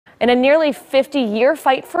and a nearly 50-year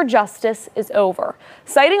fight for justice is over.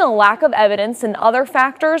 Citing a lack of evidence and other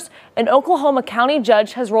factors, an Oklahoma County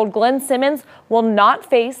judge has ruled Glynn Simmons will not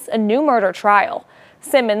face a new murder trial.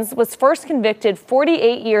 Simmons was first convicted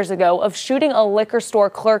 48 years ago of shooting a liquor store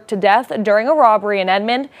clerk to death during a robbery in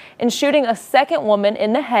Edmond and shooting a second woman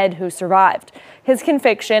in the head who survived. His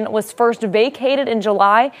conviction was first vacated in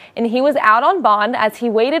July, and he was out on bond as he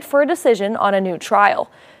waited for a decision on a new trial.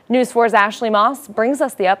 News 4's Ashley Moss brings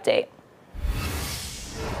us the update.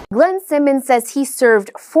 Glynn Simmons says he served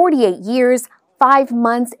 48 years, 5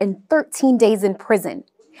 months, and 13 days in prison.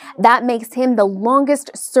 That makes him the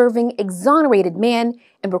longest-serving exonerated man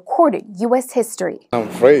in recorded U.S. history. I'm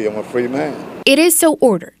free. I'm a free man. It is so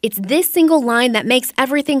ordered. It's this single line that makes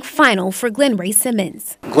everything final for Glynn Ray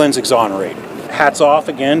Simmons. Glynn's exonerated. Hats off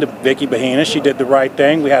again to Vicki Bahena. She did the right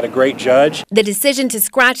thing. We had a great judge. The decision to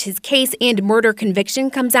scratch his case and murder conviction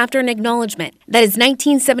comes after an acknowledgement that his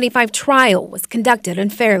 1975 trial was conducted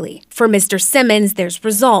unfairly. For Mr. Simmons, there's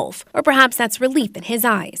resolve, or perhaps that's relief in his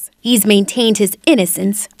eyes. He's maintained his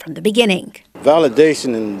innocence from the beginning.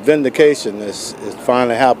 Validation and vindication is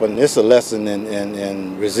finally happened. It's a lesson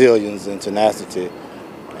in resilience and tenacity.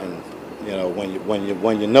 And you know,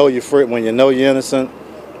 when you know you're free, when you know you're innocent,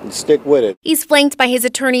 you stick with it. He's flanked by his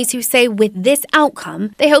attorneys who say with this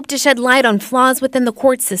outcome, they hope to shed light on flaws within the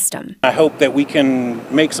court system. I hope that we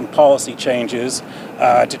can make some policy changes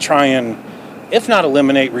to try and, if not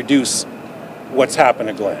eliminate, reduce what's happened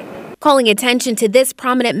to Glynn. Calling attention to this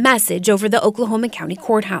prominent message over the Oklahoma County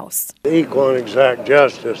Courthouse. Equal and exact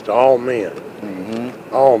justice to all men,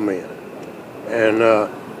 all men. And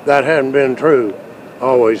that hadn't been true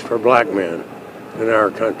always for black men in our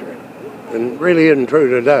country, and really isn't true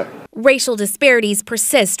today. Racial disparities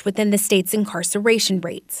persist within the state's incarceration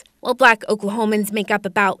rates. While black Oklahomans make up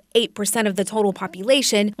about 8% of the total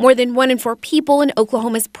population, more than 1 in 4 people in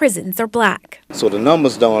Oklahoma's prisons are black. So the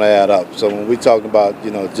numbers don't add up. So when we talk about,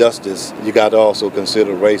 justice, you got to also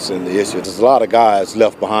consider race in the issue. There's a lot of guys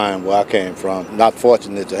left behind where I came from. Not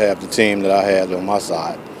fortunate to have the team that I had on my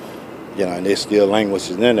side. And they're still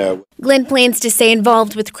languishing in there. Glynn plans to stay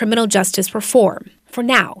involved with criminal justice reform. For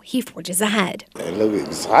now, he forges ahead. It looks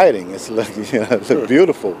exciting. It looks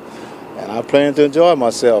beautiful. And I plan to enjoy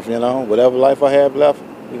myself, whatever life I have left,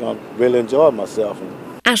 really enjoy myself.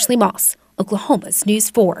 Ashley Moss, Oklahoma's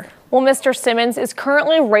News 4. Well, Mr. Simmons is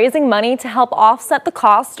currently raising money to help offset the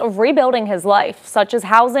cost of rebuilding his life, such as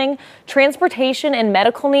housing, transportation, and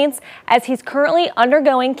medical needs, as he's currently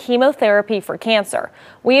undergoing chemotherapy for cancer.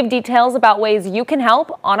 We have details about ways you can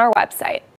help on our website.